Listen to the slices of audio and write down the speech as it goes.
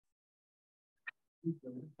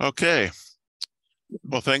Okay.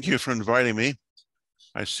 Well, thank you for inviting me.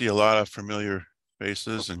 I see a lot of familiar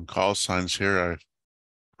faces and call signs here. I've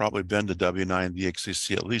probably been to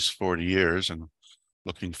W9DXCC at least 40 years and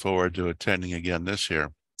looking forward to attending again this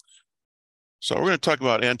year. So we're going to talk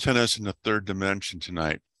about antennas in the third dimension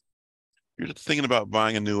tonight. If you're thinking about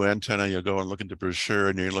buying a new antenna, you'll go and look at the brochure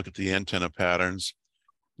and you look at the antenna patterns.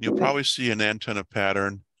 You'll probably see an antenna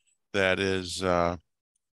pattern that is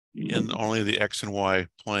in only the X and Y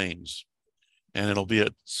planes. And it'll be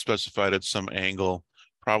specified at some angle,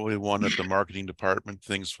 probably one that the marketing department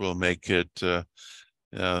thinks will make it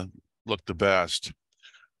look the best.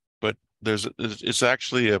 But it's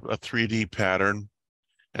actually a 3D pattern,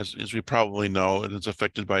 as we probably know, and it's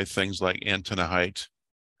affected by things like antenna height.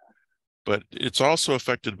 But it's also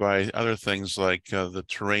affected by other things like the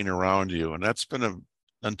terrain around you. And that's been,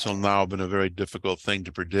 until now, been a very difficult thing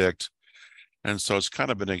to predict. And so it's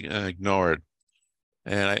kind of been ignored.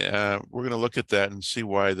 And we're going to look at that and see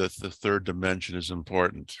why the third dimension is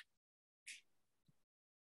important.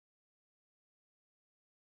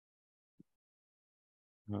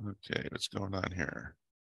 Okay, what's going on here?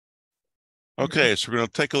 Okay, so we're going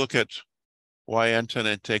to take a look at why antenna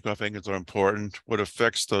and takeoff angles are important, what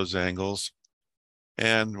affects those angles,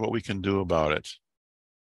 and what we can do about it.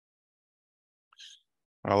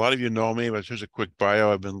 A lot of you know me, but here's a quick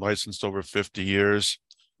bio. I've been licensed over 50 years.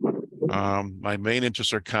 My main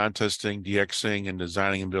interests are contesting, DXing, and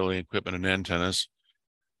designing and building equipment and antennas.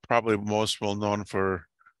 Probably most well known for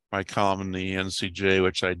my column in the NCJ,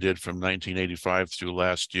 which I did from 1985 through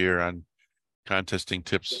last year on contesting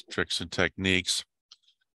tips, tricks, and techniques.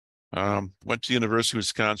 Went to the University of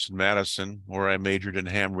Wisconsin-Madison, where I majored in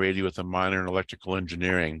ham radio with a minor in electrical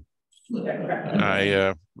engineering.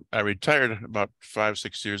 I retired about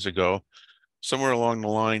 5-6 years ago. Somewhere along the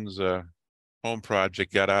lines, home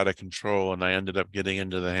project got out of control, and I ended up getting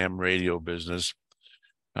into the ham radio business.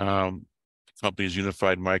 Company's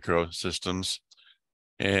Unified Microsystems,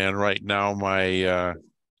 and right now my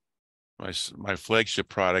flagship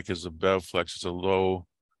product is a BevFlex. It's a low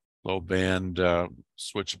band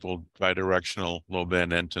switchable bidirectional low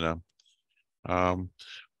band antenna.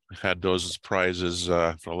 Had those as prizes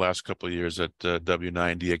for the last couple of years at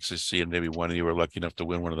W9DXCC, and maybe one of you were lucky enough to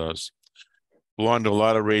win one of those. Belong to a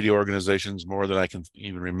lot of radio organizations, more than I can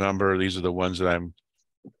even remember. These are the ones that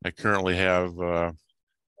I currently have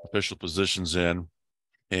official positions in,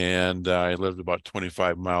 and I lived about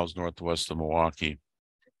 25 miles northwest of Milwaukee.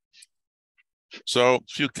 So a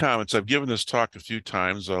few comments. I've given this talk a few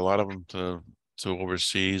times, a lot of them to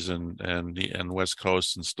overseas and West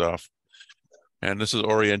Coast and stuff. And this is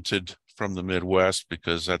oriented from the Midwest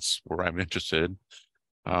because that's where I'm interested.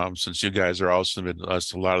 Since you guys are also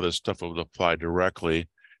Midwest, a lot of this stuff would apply directly.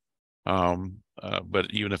 But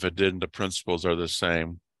even if it didn't, the principles are the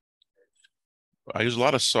same. I use a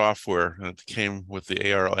lot of software, and it came with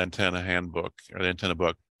the AR antenna handbook, or the antenna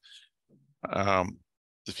book.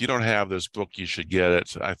 If you don't have this book, you should get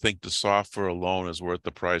it. I think the software alone is worth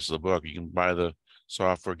the price of the book. You can buy the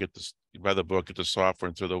software, buy the book, get the software,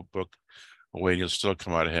 and throw the book away, and you'll still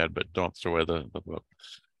come out ahead, but don't throw away the book.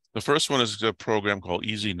 The first one is a program called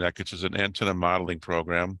EasyNet, which is an antenna modeling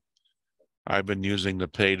program. I've been using the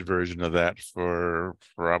paid version of that for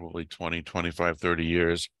probably 20, 25, 30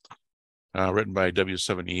 years. Written by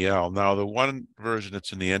W7EL. Now, the one version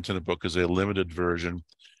that's in the antenna book is a limited version,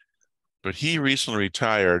 but he recently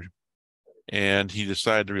retired and he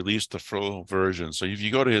decided to release the full version. So if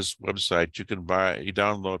you go to his website, you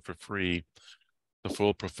download for free the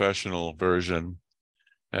full professional version.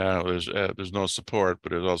 There's no support,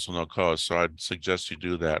 but there's also no cost. So I'd suggest you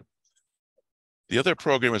do that. The other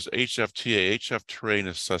program is HFTA, HF Terrain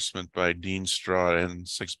Assessment by Dean Straw and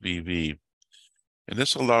 6BV. And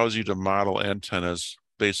this allows you to model antennas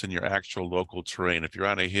based on your actual local terrain. If you're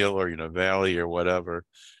on a hill or in a valley or whatever,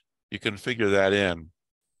 you can figure that in.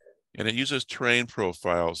 And it uses terrain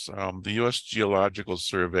profiles. The U.S. Geological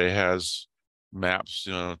Survey has maps,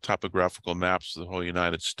 topographical maps of the whole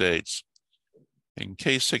United States. And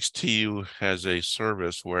K6TU has a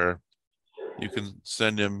service where you can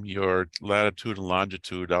send him your latitude and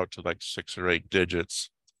longitude out to like 6 or 8 digits.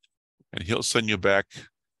 And he'll send you back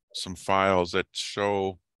some files that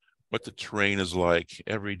show what the terrain is like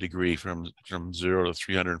every degree from 0 to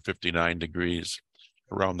 359 degrees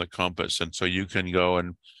around the compass. And so you can go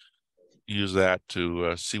and use that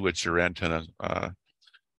to see what your antenna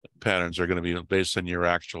patterns are going to be based on your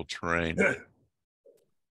actual terrain.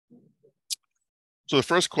 So the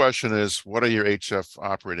first question is, what are your HF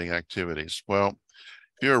operating activities? Well,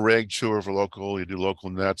 if you're a reg chewer for local, you do local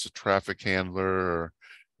nets, a traffic handler, or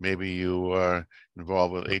maybe you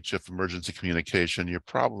involved with HF emergency communication, you're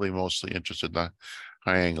probably mostly interested in the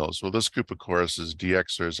high angles. Well, this group, of course, is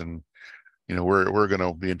DXers, and we're going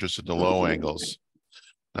to be interested in the low angles.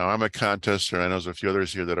 Now, I'm a contester, and I know there's a few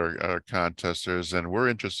others here that are contesters, and we're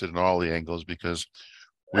interested in all the angles because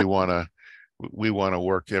we want to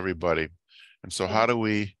work everybody. And so, how do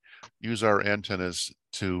we use our antennas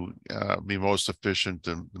to be most efficient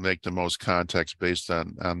and make the most contacts based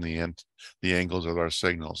on the angles of our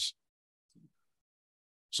signals?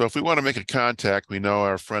 So, if we want to make a contact, we know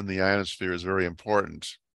our friend the ionosphere is very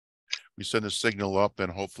important. We send a signal up, and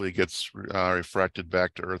hopefully it gets refracted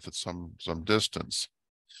back to Earth at some distance.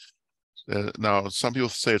 Now, some people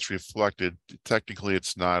say it's reflected. Technically,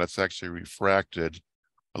 it's not. It's actually refracted,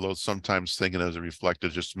 although sometimes thinking as a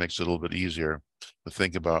reflected just makes it a little bit easier to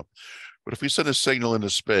think about. But if we send a signal into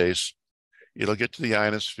space, it'll get to the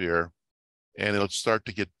ionosphere, and it'll start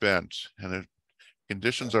to get bent. And if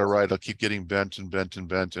conditions are right, it'll keep getting bent and bent and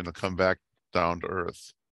bent, and it'll come back down to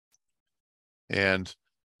Earth. And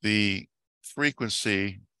the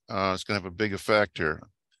frequency is going to have a big effect here.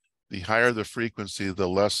 The higher the frequency, the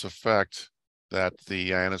less effect that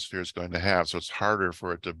the ionosphere is going to have. So it's harder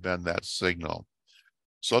for it to bend that signal.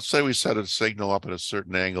 So let's say we set a signal up at a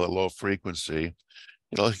certain angle at low frequency.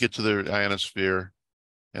 It'll get to the ionosphere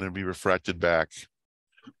and it'll be refracted back.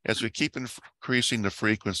 As we keep increasing the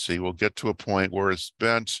frequency, we'll get to a point where it's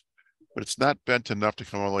bent, but it's not bent enough to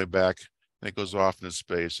come all the way back, and it goes off into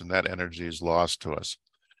space, and that energy is lost to us.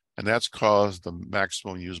 And that's caused the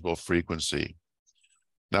maximum usable frequency.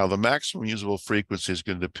 Now, the maximum usable frequency is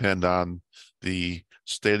going to depend on the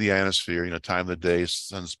state of the ionosphere, time of the day,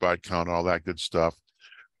 sunspot count, all that good stuff,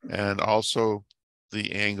 and also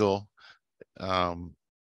the angle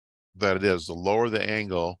that it is. The lower the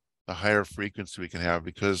angle, the higher frequency we can have,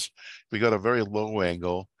 because if we got a very low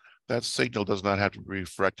angle, that signal does not have to be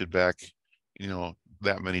refracted back,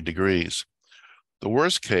 that many degrees. The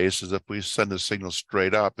worst case is if we send the signal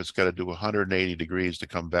straight up, it's got to do 180 degrees to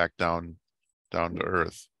come back down to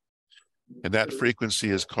Earth. And that frequency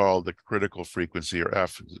is called the critical frequency, or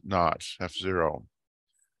F naught, F0.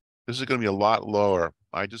 This is going to be a lot lower.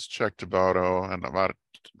 I just checked about an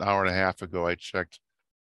hour and a half ago, I checked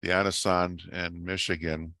the Ionosonde in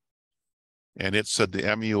Michigan, and it said the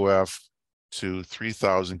MUF to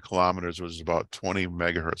 3,000 kilometers was about 20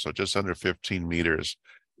 megahertz, so just under 15 meters.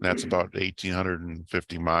 And that's about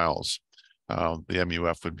 1,850 miles. The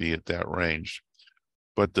MUF would be at that range.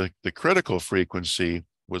 But the critical frequency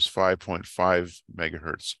was 5.5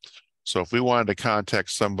 megahertz. So if we wanted to contact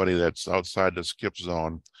somebody that's outside the skip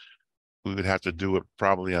zone, we would have to do it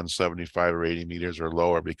probably on 75 or 80 meters or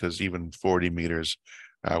lower, because even 40 meters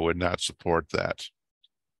would not support that.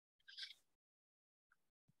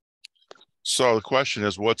 So the question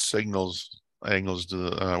is, what angles do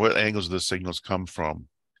the signals come from?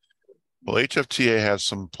 Well, HFTA has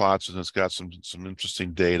some plots, and it's got some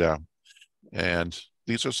interesting data. And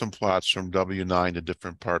these are some plots from W9 to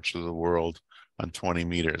different parts of the world on 20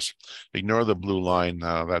 meters. Ignore the blue line.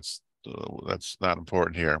 That's not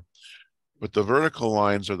important here. But the vertical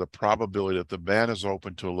lines are the probability that the band is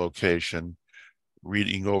open to a location,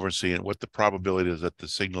 reading over and seeing what the probability is that the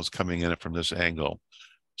signal is coming in from this angle.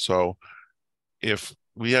 So if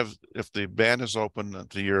the band is open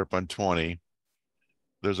to Europe on 20,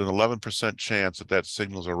 there's an 11% chance that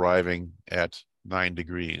signal is arriving at 9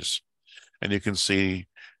 degrees. And you can see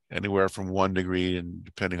anywhere from 1 degree, and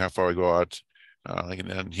depending how far we go out,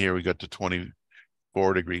 and here we got to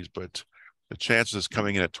 24 degrees, but the chances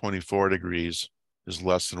coming in at 24 degrees is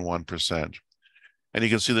less than 1%. And you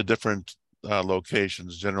can see the different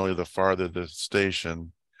locations. Generally, the farther the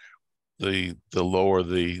station, the lower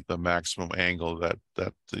the maximum angle that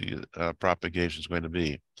the propagation is going to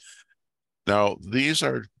be. Now, these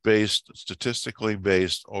are statistically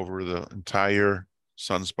based over the entire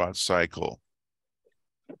sunspot cycle.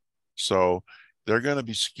 So they're going to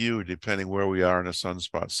be skewed depending where we are in a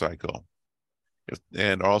sunspot cycle,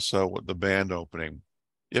 and also with the band opening.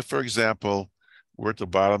 If, for example, we're at the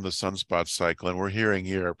bottom of the sunspot cycle and we're here in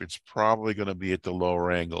Europe, it's probably going to be at the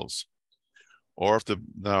lower angles. Or if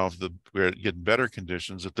we're getting better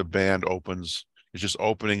conditions, if the band opens, it's just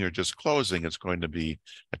opening or just closing, it's going to be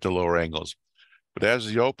at the lower angles. But as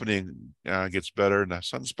the opening gets better and the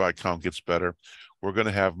sunspot count gets better, we're going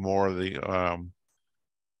to have more of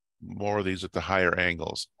these at the higher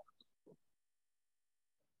angles.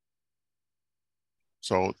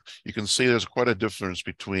 So you can see there's quite a difference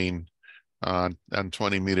between on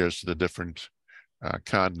 20 meters to the different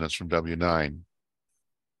continents from W9.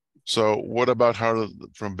 So what about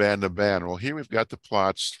from band to band? Well, here we've got the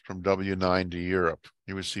plots from W9 to Europe.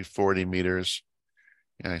 Here we see 40 meters.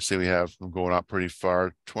 And I see we have them going out pretty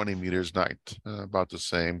far, 20 meters, not about the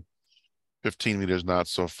same. 15 meters, not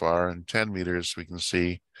so far. And 10 meters, we can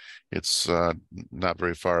see it's not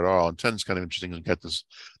very far at all. And 10 is kind of interesting to get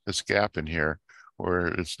this gap in here where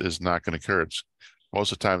it's not going to occur. It's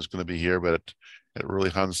most of the time it's going to be here, but it really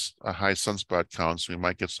has a high sunspot count, so we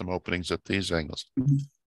might get some openings at these angles.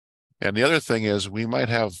 And the other thing is we might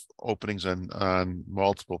have openings on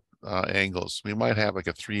multiple angles. We might have like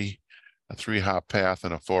a three hop path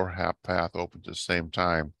and a 4 hop path open at the same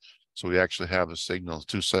time. So we actually have the signals,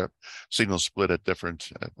 two signals split at different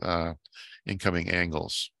incoming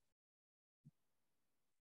angles.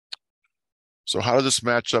 So how does this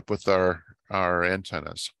match up with our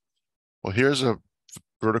antennas? Well, here's a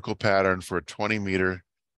vertical pattern for a 20-meter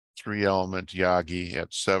 3-element Yagi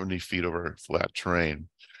at 70 feet over flat terrain.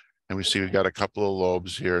 And we see we've got a couple of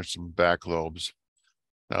lobes here, some back lobes.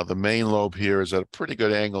 Now the main lobe here is at a pretty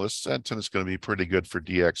good angle. This antenna is going to be pretty good for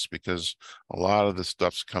DX because a lot of the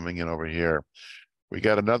stuff's coming in over here. We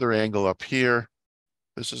got another angle up here.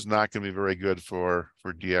 This is not going to be very good for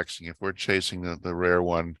DXing. If we're chasing the rare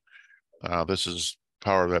one, this is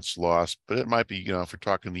power that's lost. But it might be, if we're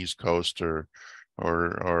talking the East Coast or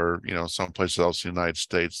someplace else in the United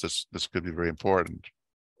States, this could be very important.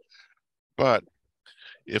 But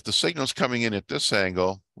if the signal's coming in at this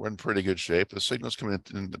angle, we're in pretty good shape. The signal's coming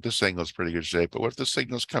in at this angle is pretty good shape. But what if the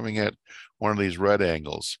signal's coming at one of these red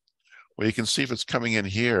angles? Well, you can see if it's coming in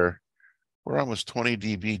here, we're almost 20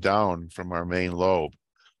 dB down from our main lobe.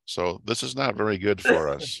 So this is not very good for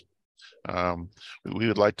us. We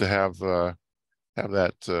would like to have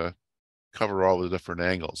that cover all the different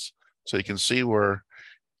angles. So you can see where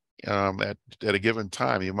at a given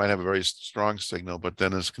time, you might have a very strong signal, but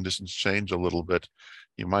then as conditions change a little bit,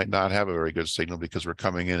 you might not have a very good signal because we're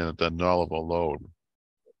coming in at the null of a load.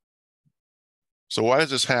 So why does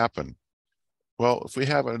this happen? Well, if we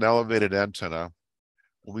have an elevated antenna,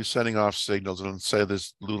 we'll be sending off signals, and say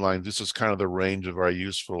this blue line, this is kind of the range of our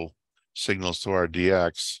useful signals to our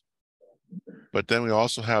DX. But then we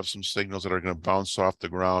also have some signals that are going to bounce off the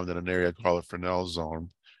ground in an area called the Fresnel zone.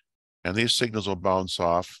 And these signals will bounce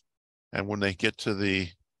off. And when they get to the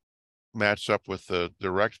match up with the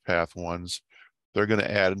direct path ones, they're going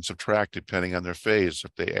to add and subtract depending on their phase.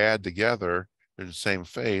 If they add together, they're in the same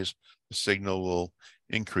phase, the signal will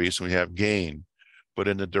increase and we have gain. But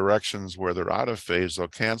in the directions where they're out of phase, they'll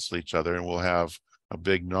cancel each other and we'll have a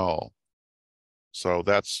big null. So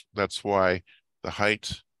that's why the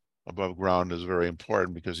height above ground is very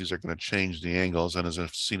important, because these are going to change the angles. And as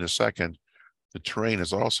I've seen in a second, the terrain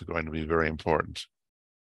is also going to be very important.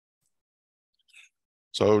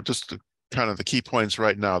 So just kind of the key points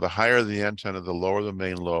right now, the higher the antenna, the lower the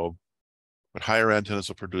main lobe, but higher antennas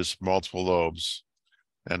will produce multiple lobes.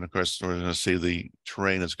 And of course, we're going to see the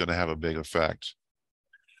terrain is going to have a big effect.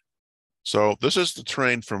 So this is the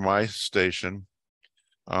terrain for my station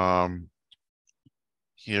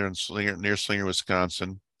here in Slinger, near Slinger,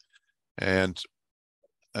 Wisconsin. And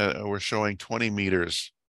we're showing 20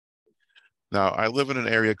 meters. Now, I live in an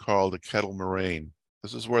area called the Kettle Moraine.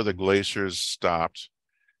 This is where the glaciers stopped,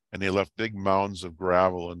 and they left big mounds of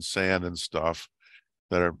gravel and sand and stuff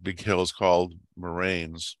that are big hills called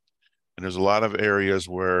moraines. And there's a lot of areas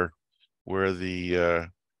where the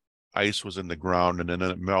ice was in the ground, and then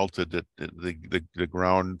it melted. The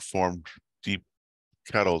ground formed deep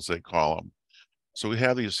kettles, they call them. So we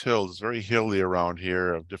have these hills, very hilly around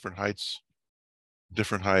here, of different heights.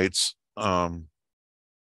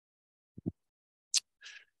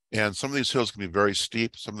 And some of these hills can be very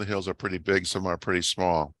steep. Some of the hills are pretty big. Some are pretty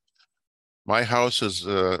small. My house is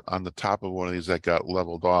on the top of one of these that got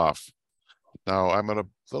leveled off. Now I'm at a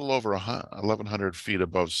little over 1,100 feet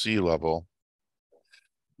above sea level,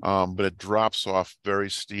 but it drops off very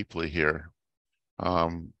steeply here.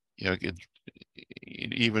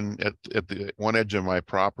 Even at the one edge of my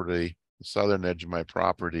property, the southern edge of my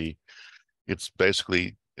property, it's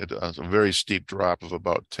basically a very steep drop of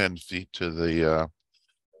about 10 feet to the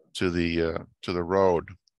road.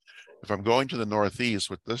 If I'm going to the northeast,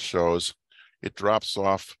 what this shows, it drops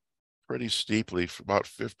off pretty steeply for about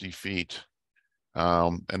 50 feet.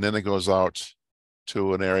 And then it goes out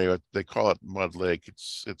to an area, they call it Mud Lake.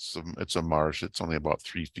 It's a marsh. It's only about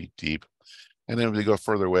 3 feet deep. And then as we go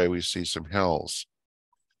further away, we see some hills.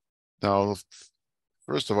 Now,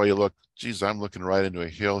 first of all, you look, geez, I'm looking right into a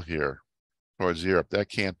hill here towards Europe. That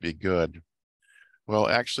can't be good. Well,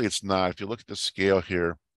 actually, it's not. If you look at the scale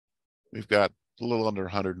here, we've got a little under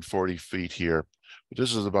 140 feet here, but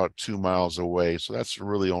this is about 2 miles away. So that's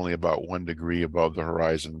really only about 1 degree above the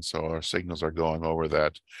horizon. So our signals are going over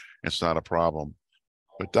that. It's not a problem.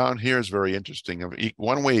 But down here is very interesting.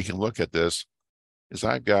 One way you can look at this is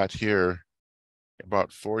I've got here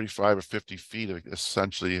about 45 or 50 feet of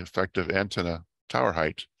essentially effective antenna tower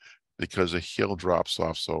height because the hill drops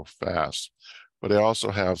off so fast. But I also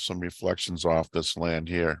have some reflections off this land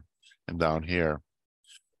here and down here.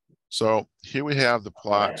 So here we have the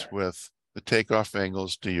plot with the takeoff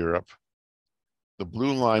angles to Europe. The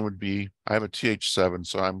blue line would be, I have a TH7,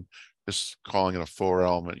 so I'm just calling it a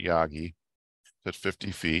 4-element Yagi at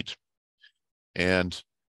 50 feet. And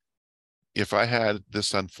if I had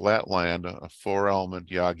this on flat land, a 4-element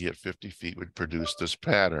Yagi at 50 feet would produce this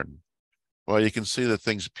pattern. Well, you can see the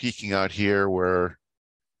things peaking out here where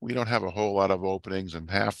we don't have a whole lot of openings, and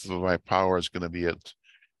half of my power is going to be at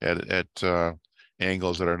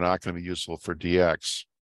angles that are not going to be useful for DX.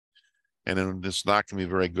 And then it's not going to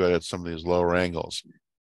be very good at some of these lower angles.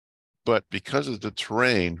 But because of the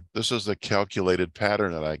terrain, this is the calculated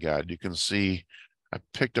pattern that I got. You can see I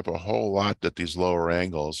picked up a whole lot at these lower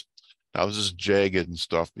angles. Now this is jagged and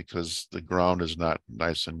stuff because the ground is not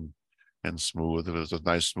nice and smooth. If it was a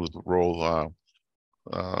nice smooth roll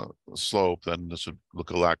slope, then this would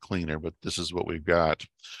look a lot cleaner, but this is what we've got.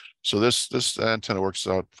 So this antenna works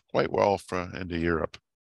out quite well for into Europe.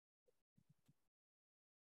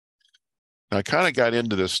 Now, I kind of got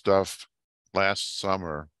into this stuff last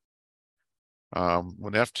summer.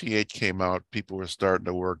 When FT8 came out, people were starting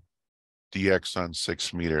to work DX on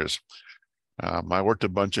 6 meters. I worked a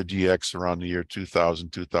bunch of DX around the year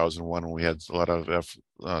 2000, 2001 when we had a lot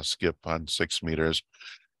of skip on 6 meters,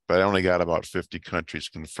 but I only got about 50 countries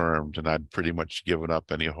confirmed, and I'd pretty much given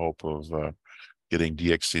up any hope of getting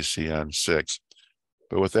DXCC on 6.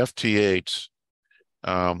 But with FT8,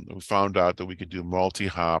 we found out that we could do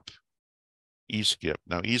multi-hop E-skip.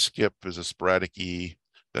 Now, E-skip is a sporadic E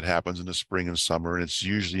that happens in the spring and summer, and it's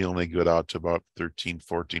usually only good out to about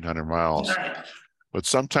 1,400 miles. But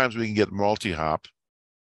sometimes we can get multi-hop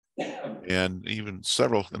and even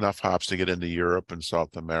several enough hops to get into Europe and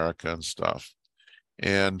South America and stuff.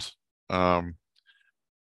 And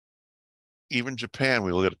even Japan,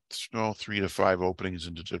 we'll get 3 to 5 openings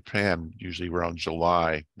into Japan, usually around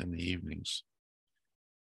July in the evenings.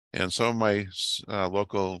 And some of my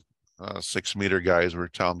local 6 meter guys were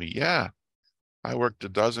telling me, yeah, I worked a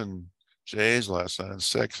dozen J's last night on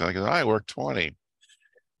 6. And I go, I worked 20.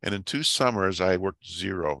 And in 2 summers, I worked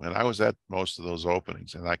 0. And I was at most of those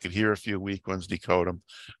openings. And I could hear a few weak ones, decode them,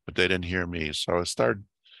 but they didn't hear me. So I started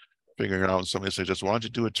figuring out, and somebody said, just why don't you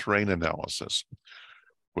do a terrain analysis?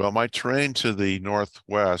 Well, my terrain to the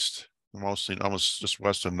northwest, mostly almost just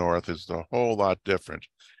west and north, is a whole lot different.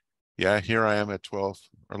 Yeah, here I am at 12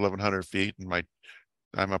 or 1,100 feet, and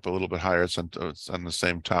I'm up a little bit higher. It's on the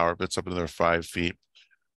same tower, but it's up another 5 feet.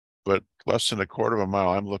 But less than a quarter of a mile,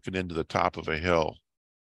 I'm looking into the top of a hill.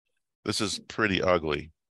 This is pretty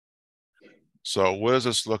ugly. So what does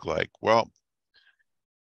this look like? Well,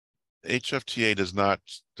 HFTA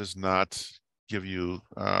does not give you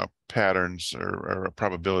patterns or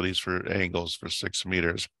probabilities for angles for 6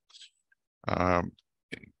 meters.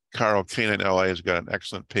 Carl Kane in LA has got an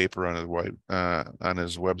excellent paper on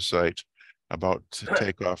his website about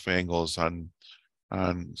takeoff angles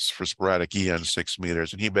for sporadic E on 6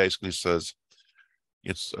 meters, and he basically says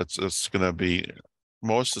it's going to be,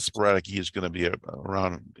 most of the sporadic E is going to be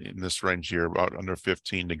around in this range here, about under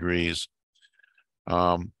 15 degrees.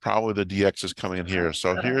 Probably the DX is coming in here.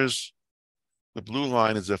 So here's the blue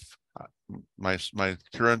line, is if my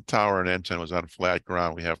current tower and antenna was on flat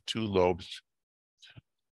ground. We have 2 lobes,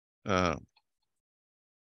 2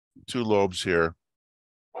 lobes here,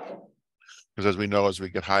 because as we know, as we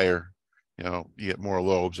get higher, you get more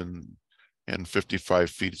lobes, and 55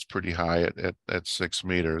 feet is pretty high at 6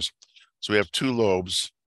 meters. So we have 2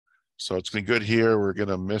 lobes. So it's been good here. We're going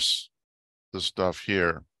to miss the stuff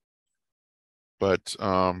here. But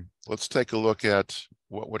let's take a look at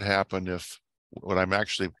what would happen if what I'm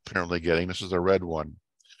actually apparently getting. This is a red one.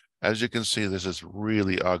 As you can see, this is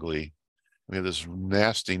really ugly. We have this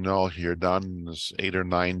nasty null here down in this 8 or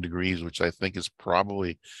 9 degrees, which I think is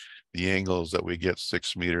probably the angles that we get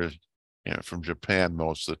 6 meters from Japan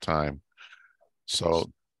most of the time.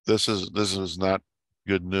 So this is not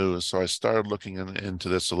good news. So I started looking into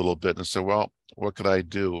this a little bit and said, well, what could I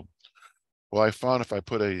do? Well, I found if I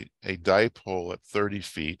put a dipole at 30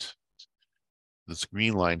 feet, this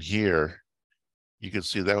green line here, you can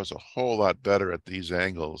see that was a whole lot better at these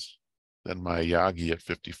angles than my Yagi at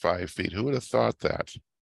 55 feet. Who would have thought that?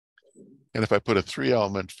 And if I put a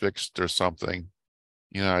 3-element fixed or something,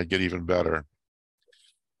 I'd get even better.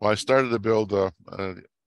 Well, I started to build a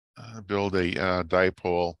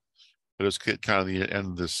dipole, but it's kind of the end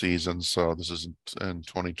of the season, so this is in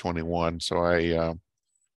 2021. So I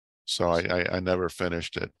never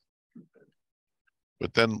finished it.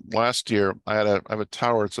 But then last year I have a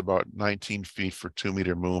tower. It's about 19 feet for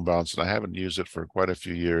 2-meter moon bounce, and I haven't used it for quite a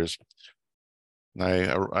few years. And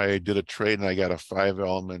I did a trade and I got a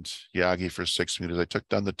 5-element Yagi for 6 meters. I took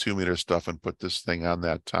down the 2-meter stuff and put this thing on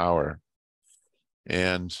that tower.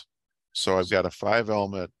 And so I've got a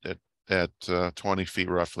 5-element at 20 feet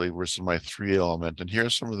roughly versus my 3-element. And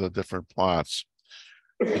here's some of the different plots.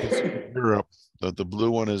 You can see in Europe, the blue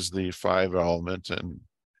one is the 5-element, and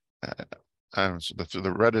so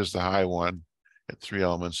the red is the high one at 3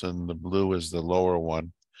 elements, and the blue is the lower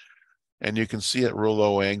one. And you can see at real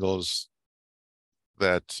low angles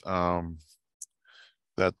that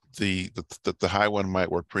that the high one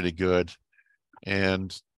might work pretty good,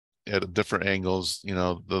 and at different angles,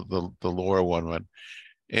 the lower one would.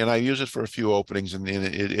 And I use it for a few openings, and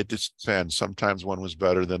it just depends. Sometimes one was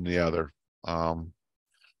better than the other.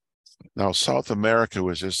 Now, South America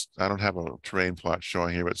was just, I don't have a terrain plot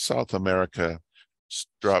showing here, but South America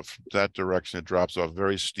drops that direction. It drops off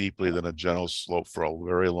very steeply, then a gentle slope for a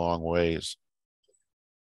very long ways.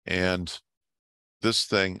 And this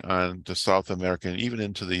thing on to South America, and even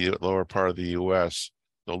into the lower part of the US,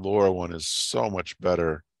 the lower one is so much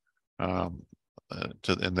better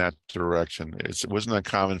in that direction. It wasn't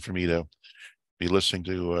uncommon for me to be listening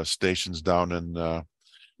to stations down in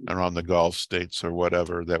around the Gulf states or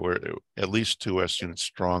whatever that were at least 2S units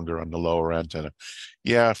stronger on the lower antenna.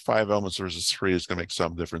 Yeah, 5 elements versus 3 is going to make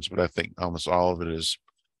some difference, but I think almost all of it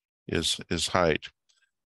is height.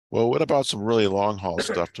 Well, what about some really long haul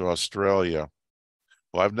stuff to Australia?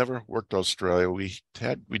 Well, I've never worked Australia. We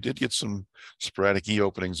did get some sporadic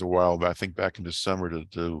openings a while, but I think back in December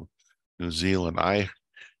to New Zealand. I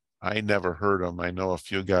never heard them. I know a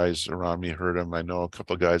few guys around me heard them. I know a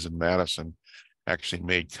couple of guys in Madison actually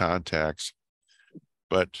made contacts.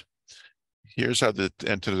 But here's how the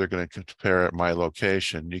antennas are going to compare at my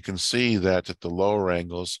location. You can see that at the lower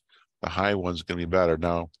angles, the high one's going to be better.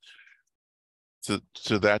 Now,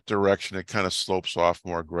 to that direction, it kind of slopes off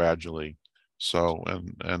more gradually. So,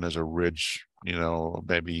 and there's a ridge,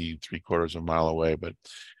 maybe 3/4 of a mile away, but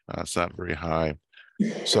it's not very high.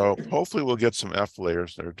 So hopefully we'll get some F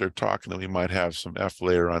layers. They're talking that we might have some F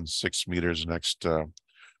layer on 6 meters next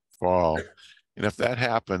fall. And if that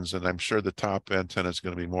happens, then I'm sure the top antenna is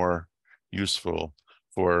going to be more useful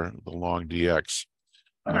for the long DX.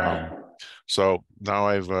 So now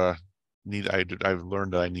I've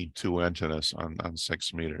learned that I need 2 antennas on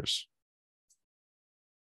 6 meters.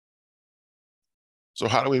 So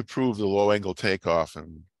how do we improve the low angle takeoff?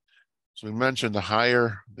 And so we mentioned the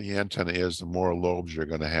higher the antenna is, the more lobes you're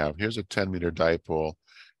going to have. Here's a 10-meter dipole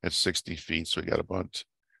at 60 feet. So we got a bunch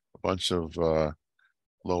of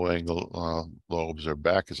low angle lobes. Our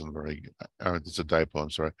back isn't very, it's a dipole, I'm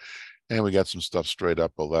sorry. And we got some stuff straight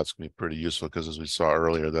up, but that's going to be pretty useful because as we saw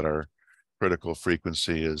earlier that our critical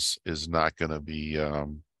frequency is not going to be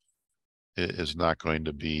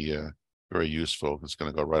very useful. It's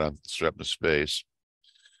going to go right on straight into space.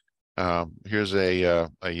 Here's a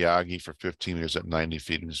Yagi for 15 meters at 90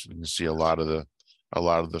 feet. And you can see a lot of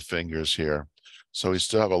the fingers here. So we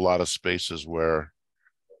still have a lot of spaces where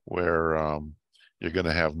you're going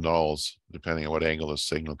to have nulls depending on what angle the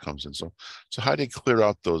signal comes in. So how do you clear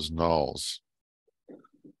out those nulls?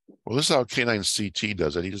 Well, this is how K9CT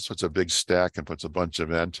does it. He just puts a big stack and puts a bunch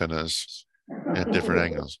of antennas at different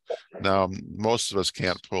angles. Now, most of us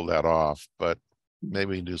can't pull that off, but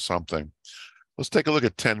maybe we can do something. Let's take a look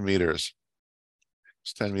at 10 meters.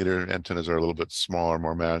 These 10-meter antennas are a little bit smaller,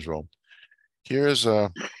 more manageable. Here's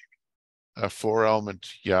a 4-element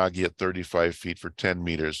Yagi at 35 feet for 10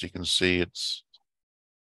 meters. You can see it's,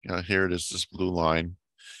 here it is, this blue line.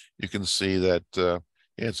 You can see that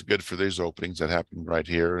it's good for these openings that happen right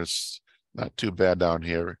here. It's not too bad down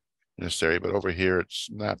here in this area, but over here, it's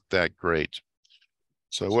not that great.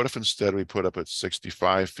 So what if instead we put up at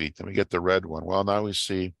 65 feet, then we get the red one? Well, now we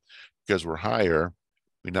see, because we're higher,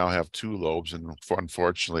 we now have 2 lobes, and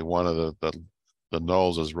unfortunately, one of the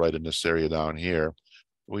nulls is right in this area down here.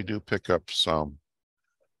 We do pick up some.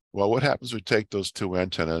 Well, what happens if we take those 2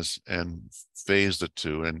 antennas and phase the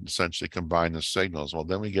 2 and essentially combine the signals? Well,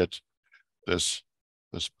 then we get this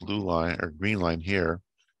blue line or green line here,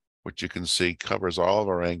 which you can see covers all of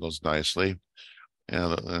our angles nicely.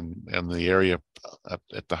 And the area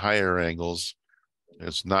at the higher angles,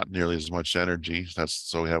 it's not nearly as much energy.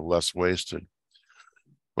 So we have less wasted.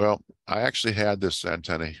 Well, I actually had this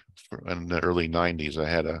antenna in the early 90s.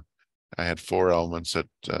 I had 4 elements at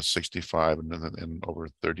 65 and over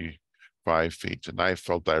 35 feet, and I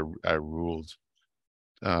felt I ruled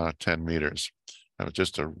 10 meters. It was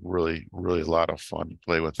just a really, really lot of fun to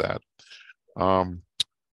play with that.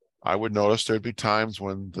 I would notice there'd be times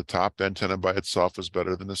when the top antenna by itself is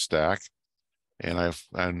better than the stack. And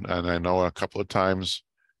I know a couple of times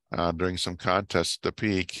during some contests at the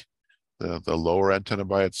peak, the lower antenna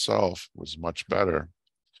by itself was much better.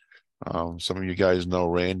 Some of you guys know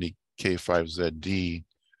Randy K5ZD.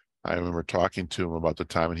 I remember talking to him about the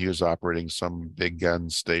time, and he was operating some big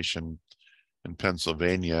gun station in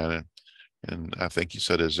Pennsylvania, and I think he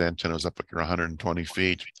said his antenna was up like 120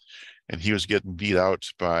 feet, and he was getting beat out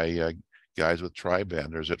by guys with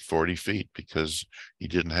tri-banders at 40 feet because he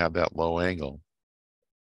didn't have that low angle.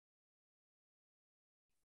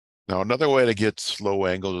 Now, another way to get low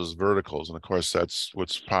angles is verticals, and of course, that's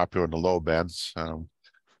what's popular in the low bands.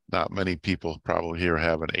 Not many people probably here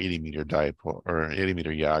have an 80-meter dipole or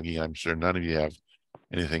 80-meter Yagi. I'm sure none of you have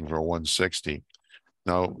anything for 160.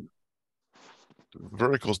 Now,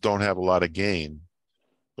 verticals don't have a lot of gain,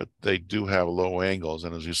 but they do have low angles.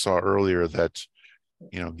 And as you saw earlier, that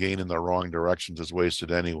gain in the wrong directions is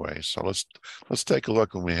wasted anyway. So let's take a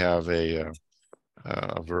look when we have a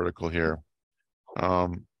vertical here.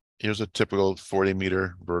 Here's a typical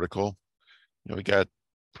 40-meter vertical. We got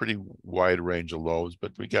pretty wide range of lows,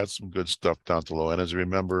 but we got some good stuff down to low. And as you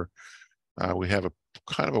remember, we have a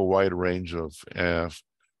kind of a wide range of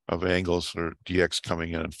angles for DX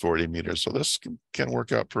coming in at 40 meters. So this can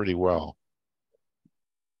work out pretty well.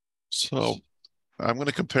 So I'm going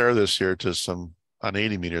to compare this here to some on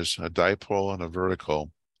 80 meters, a dipole and a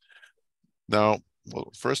vertical. Now, well,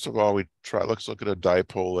 first of all, let's look at a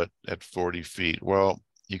dipole at 40 feet. Well,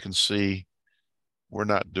 you can see we're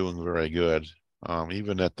not doing very good.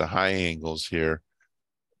 Even at the high angles here,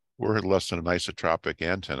 we're less than an isotropic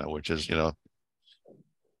antenna, which is,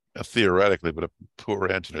 theoretically, but a poor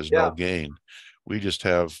antenna is no gain. We just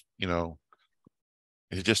have,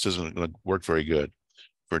 it just isn't going to work very good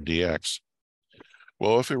for DX.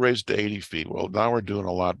 Well, if we raise to 80 feet, well, now we're doing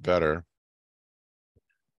a lot better.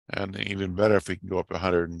 And even better if we can go up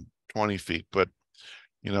 120 feet. But,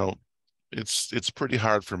 it's pretty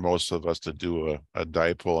hard for most of us to do a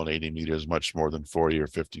dipole on 80 meters, much more than 40 or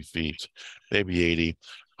 50 feet, maybe 80.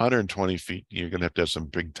 120 feet, you're going to have some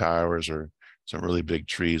big towers or some really big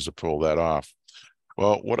trees to pull that off.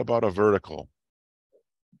 Well, what about a vertical?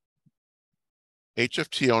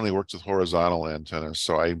 HFT only works with horizontal antennas,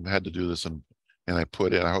 so I had to do this and I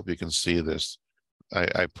put in, I hope you can see this.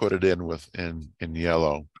 I put it in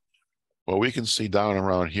yellow. Well, we can see down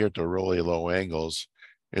around here to really low angles,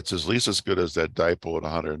 it's at least as good as that dipole at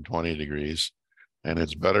 120 degrees, and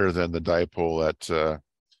it's better than the dipole at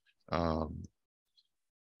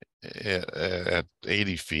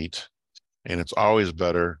 80 feet, and it's always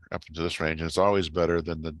better up into this range, and it's always better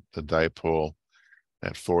than the dipole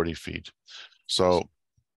at 40 feet. So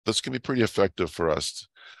this can be pretty effective for us.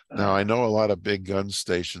 Now, I know a lot of big gun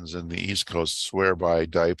stations in the East Coast swear by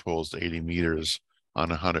dipoles to 80 meters on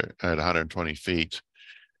 120 feet.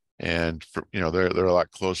 And they're a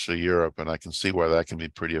lot closer to Europe, and I can see why that can be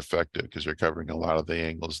pretty effective because you're covering a lot of the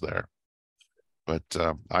angles there. But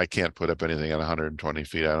I can't put up anything at 120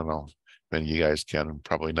 feet. I don't know if any of you guys can,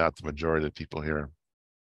 probably not the majority of people here.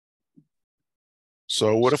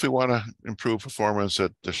 So what if we want to improve performance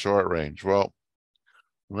at the short range? Well,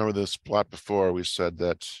 remember this plot before, we said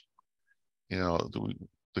that,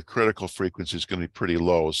 the critical frequency is going to be pretty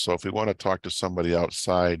low. So if we want to talk to somebody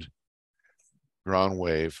outside ground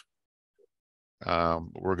wave,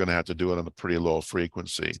 we're going to have to do it on a pretty low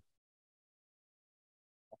frequency.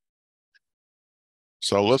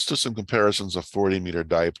 So let's do some comparisons of 40-meter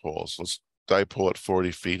dipoles. Let's dipole at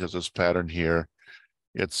 40 feet as this pattern here.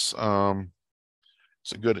 It's a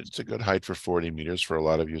good height for 40 meters for a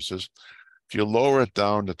lot of uses. If you lower it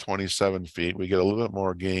down to 27 feet, we get a little bit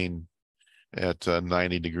more gain at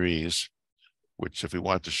 90 degrees, which if we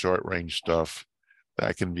want the short range stuff,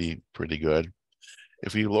 that can be pretty good.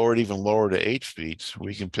 If we lower it even lower to 8 feet,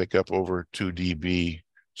 we can pick up over 2 dB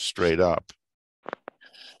straight up.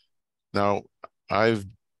 Now,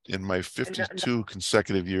 in my 52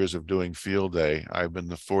 consecutive years of doing field day, I've been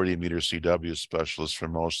the 40-meter CW specialist for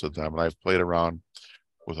most of them, and I've played around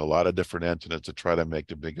with a lot of different antennas to try to make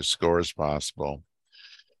the biggest scores possible.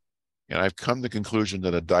 And I've come to the conclusion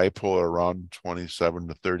that a dipole around 27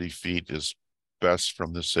 to 30 feet is best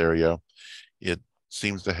from this area. It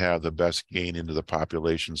seems to have the best gain into the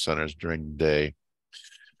population centers during the day.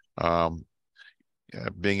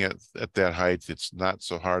 Being at that height, it's not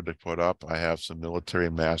so hard to put up. I have some military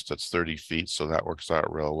mast that's 30 feet, so that works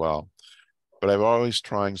out real well. But I've always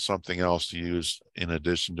trying something else to use in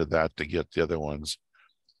addition to that to get the other ones.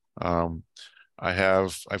 I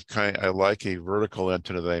like a vertical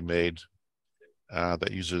antenna that I made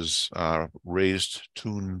that uses raised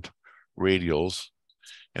tuned radials.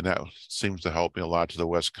 and that seems to help me a lot to the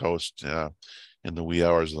West Coast in the wee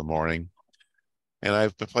hours of the morning. And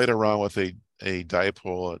I've played around with a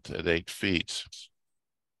dipole at 8 feet,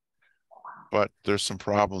 but there's some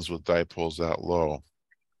problems with dipoles that low.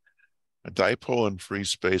 A dipole in free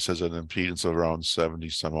space has an impedance of around 70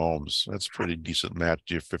 some ohms. That's a pretty decent match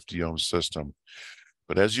to your 50 ohm system.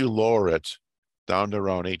 But as you lower it down to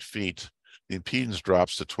around 8 feet, the impedance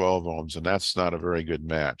drops to 12 ohms, and that's not a very good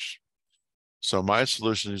match. So my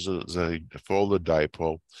solution is a folded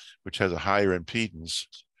dipole, which has a higher impedance.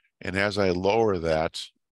 And as I lower that,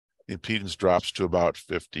 the impedance drops to about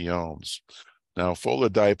 50 ohms. Now,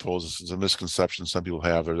 folded dipoles, this is a misconception some people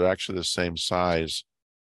have. They're actually the same size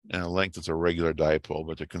and length as a regular dipole,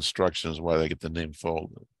 but the construction is why they get the name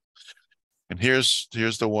folded. And here's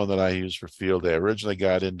the one that I use for field day. I originally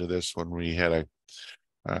got into this when we had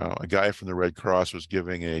a guy from the Red Cross was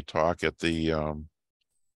giving a talk at the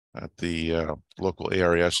local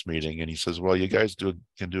ARS meeting, and he says, "Well, you guys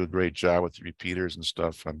can do a great job with the repeaters and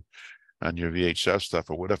stuff on your VHF stuff,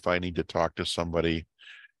 but what if I need to talk to somebody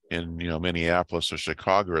in Minneapolis or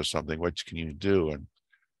Chicago or something? What can you do?" And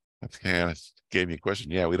that kind of gave me a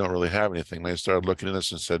question. Yeah, we don't really have anything. And I started looking at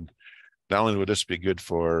this and said, not only would this be good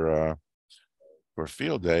for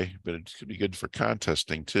field day, but it could be good for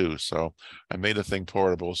contesting too. So I made the thing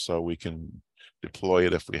portable so we can deploy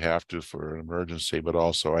it if we have to for an emergency, but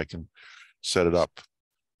also I can set it up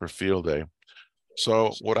for field day.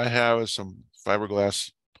 So what I have is some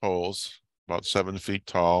fiberglass poles, about 7 feet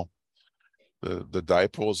tall. The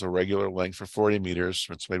dipole is a regular length for 40 meters.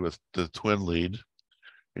 It's made with the twin lead.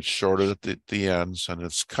 It's shorted at the ends, and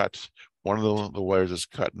it's cut. One of the wires is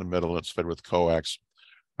cut in the middle. It's fed with coax.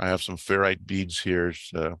 I have some ferrite beads here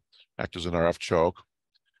to act as an RF choke.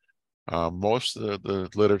 Most of the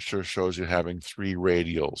literature shows you having 3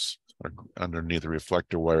 radials underneath, the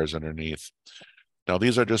reflector wires underneath. Now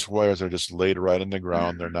these are just wires that are just laid right in the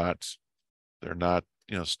ground. They're not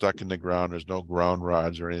stuck in the ground. There's no ground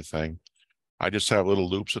rods or anything. I just have little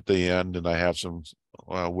loops at the end, and I have some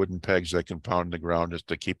wooden pegs that can pound in the ground just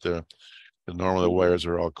to keep normally the wires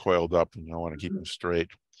are all coiled up, and I want to keep them straight.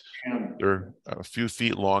 They're a few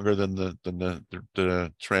feet longer than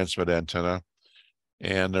the transmit antenna,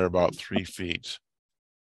 and they're about 3 feet.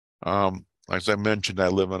 As I mentioned, I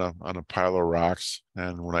live on a pile of rocks,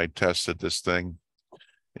 and when I tested this thing,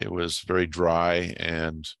 it was very dry,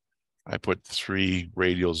 and I put 3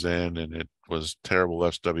 radials in, and it was terrible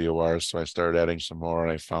SWR, so I started adding some more,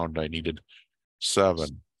 and I found I needed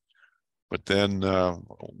 7. But then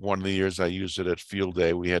one of the years I used it at field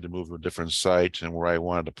day, we had to move to a different site, and where I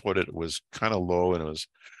wanted to put it was kind of low, and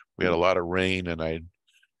we had a lot of rain, and it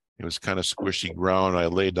was kind of squishy ground. I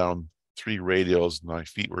laid down 3 radials, and my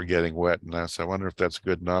feet were getting wet, and I said, I wonder if that's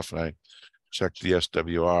good enough. And I checked the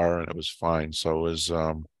SWR, and it was fine. So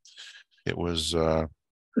that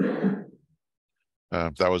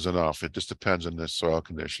was enough. It just depends on the soil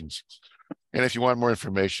conditions. And if you want more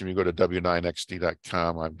information, you go to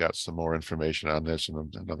w9xd.com. I've got some more information on this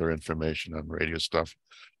and other information on radio stuff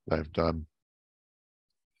that I've done.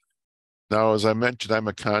 Now, as I mentioned, I'm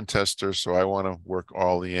a contester, so I want to work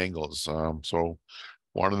all the angles. So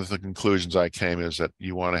one of the conclusions I came is that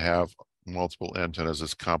you want to have multiple antennas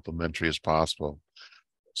as complementary as possible.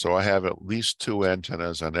 So I have at least 2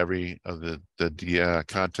 antennas on every of the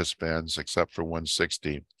contest bands except for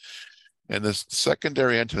 160. And the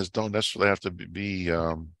secondary antennas don't necessarily have to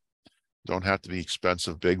don't have to be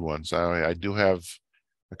expensive big ones. I do have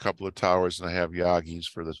a couple of towers, and I have Yagis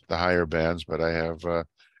for the higher bands, but I have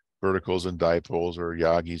verticals and dipoles, or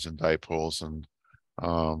Yagis and dipoles, and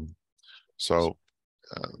so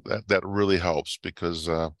that really helps, because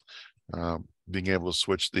being able to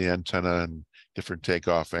switch the antenna and different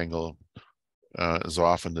takeoff angle is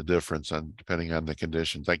often the difference, and depending on the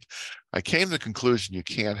conditions. Like, I came to the conclusion you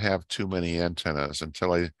can't have too many antennas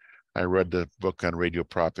until I read the book on radio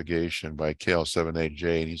propagation by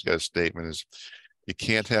KL78J, and he's got a statement is you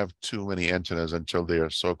can't have too many antennas until they are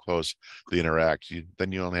so close they interact.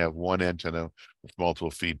 Then you only have one antenna with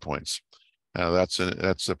multiple feed points. Now that's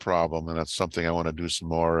a problem, and that's something I want to do some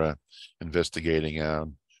more investigating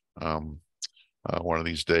on one of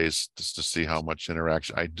these days, just to see how much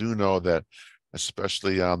interaction. I do know that,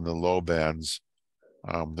 especially on the low bands,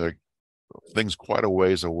 things quite a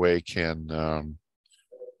ways away can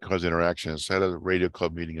cause interactions. I had a radio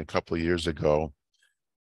club meeting a couple of years ago,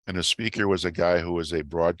 and the speaker was a guy who was a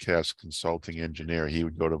broadcast consulting engineer. He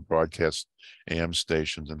would go to broadcast AM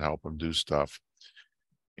stations and help them do stuff.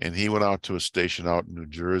 And he went out to a station out in New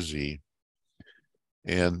Jersey,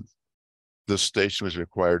 and this station was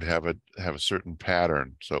required to have a certain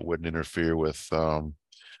pattern so it wouldn't interfere with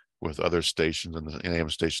with other stations and the AM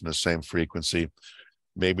station the same frequency.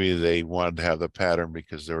 Maybe they wanted to have the pattern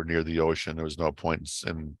because they were near the ocean. There was no point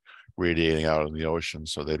in radiating out in the ocean,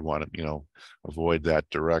 so they'd want to, avoid that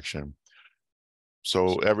direction.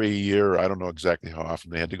 So every year, I don't know exactly how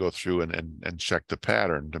often, they had to go through and check the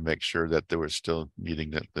pattern to make sure that they were still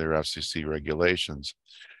meeting their FCC regulations.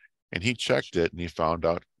 And he checked it and he found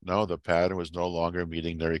out, no, the pattern was no longer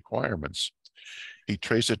meeting their requirements. He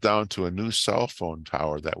traced it down to a new cell phone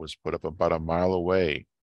tower that was put up about a mile away.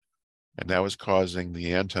 And that was causing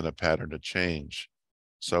the antenna pattern to change.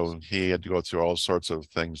 So he had to go through all sorts of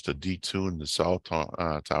things to detune the cell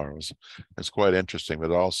tower. It's quite interesting,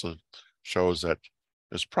 but it also shows that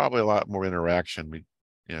there's probably a lot more interaction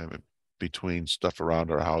between stuff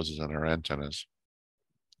around our houses and our antennas.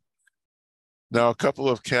 Now, a couple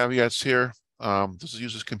of caveats here. This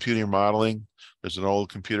uses computer modeling. There's an old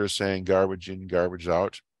computer saying garbage in, garbage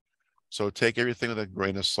out. So take everything with a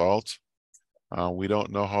grain of salt. We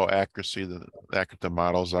don't know how accurate the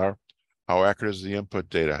models are. How accurate is the input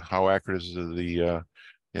data? How accurate is the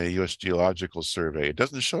U.S. Geological Survey? It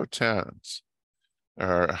doesn't show towns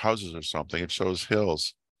or houses or something. It shows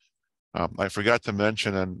hills. I forgot to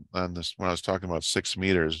mention on this when I was talking about 6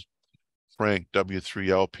 meters, Frank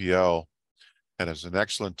W3LPL had an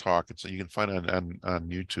excellent talk. You can find it on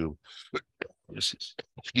YouTube.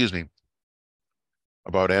 Excuse me,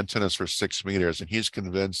 about antennas for 6 meters, and he's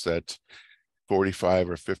convinced that 45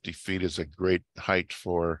 or 50 feet is a great height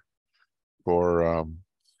for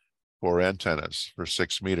antennas for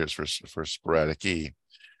 6 meters for sporadic E.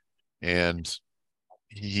 And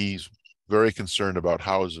he's very concerned about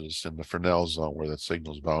houses in the Fresnel zone where the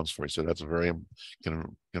signals bounce for. He said that's can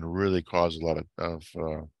really cause a lot of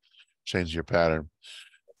change your pattern.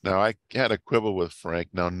 Now, I had a quibble with Frank.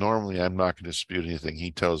 Now, normally I'm not going to dispute anything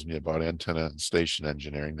he tells me about antenna and station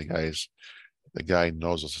engineering. The guy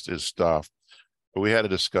knows his stuff. But we had a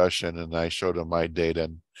discussion and I showed him my data.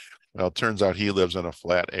 And well, it turns out he lives in a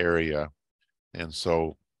flat area. And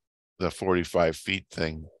so the 45 feet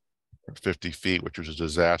thing, or 50 feet, which was a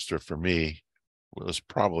disaster for me, was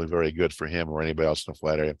probably very good for him or anybody else in a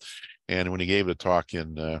flat area. And when he gave the talk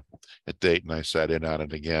at Dayton, I sat in on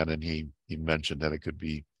it again, and he mentioned that it could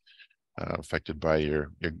be affected by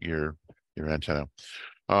your antenna.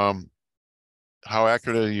 How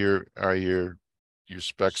accurate are your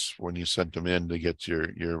specs when you sent them in to get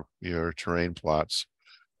your terrain plots?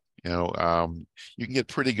 You can get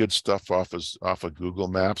pretty good stuff off of Google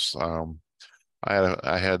Maps.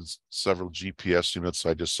 I had several GPS units.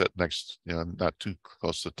 I just set next, not too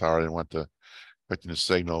close to the tower. I didn't want to affect the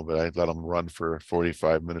signal, but I let them run for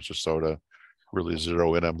 45 minutes or so to really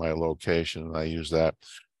zero in on my location, and I use that.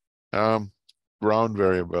 Ground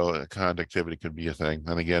variable conductivity could be a thing,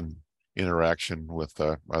 and again, interaction with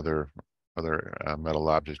other metal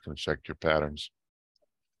objects can affect your patterns.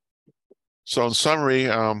 So in summary,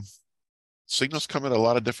 signals come at a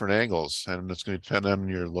lot of different angles, and it's going to depend on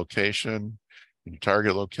your location, your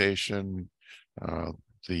target location,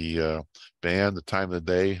 the band, the time of the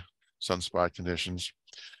day, sunspot conditions.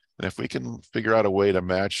 And if we can figure out a way to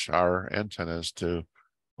match our antennas to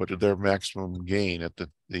put their maximum gain at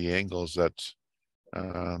the angles that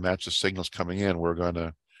match the signals coming in, we're going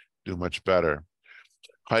to do much better.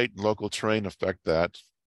 Height and local terrain affect that,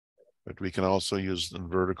 but we can also use the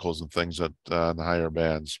verticals and things at the higher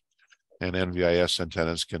bands. And NVIS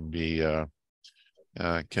antennas can be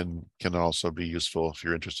can also be useful if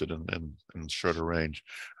you're interested in shorter range.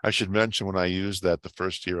 I should mention, when I used that, the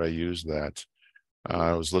first year I used that,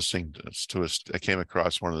 I was listening to I came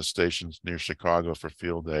across one of the stations near Chicago for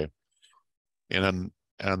field day, and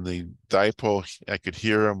on the dipole I could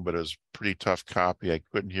hear him, but it was pretty tough copy. I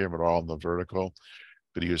couldn't hear him at all in the vertical,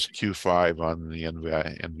 but he was Q5 on the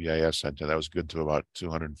NVIS antenna. That was good to about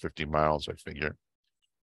 250 miles, I figure.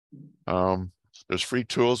 There's free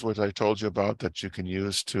tools, which I told you about, that you can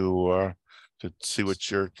use to see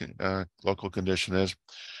what your local condition is,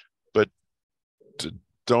 but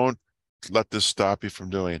don't let this stop you from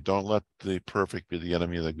doing it. Don't let the perfect be the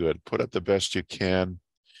enemy of the good. Put up the best you can,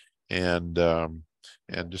 and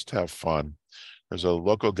just have fun. There's a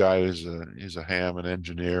local guy he's a ham and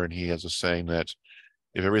engineer, and he has a saying that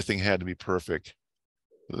if everything had to be perfect,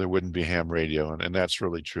 there wouldn't be ham radio, and that's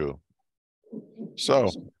really true. So,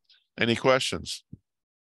 any questions?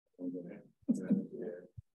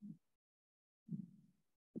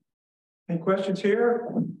 Any questions here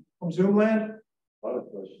from Zoom land? A lot of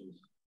questions.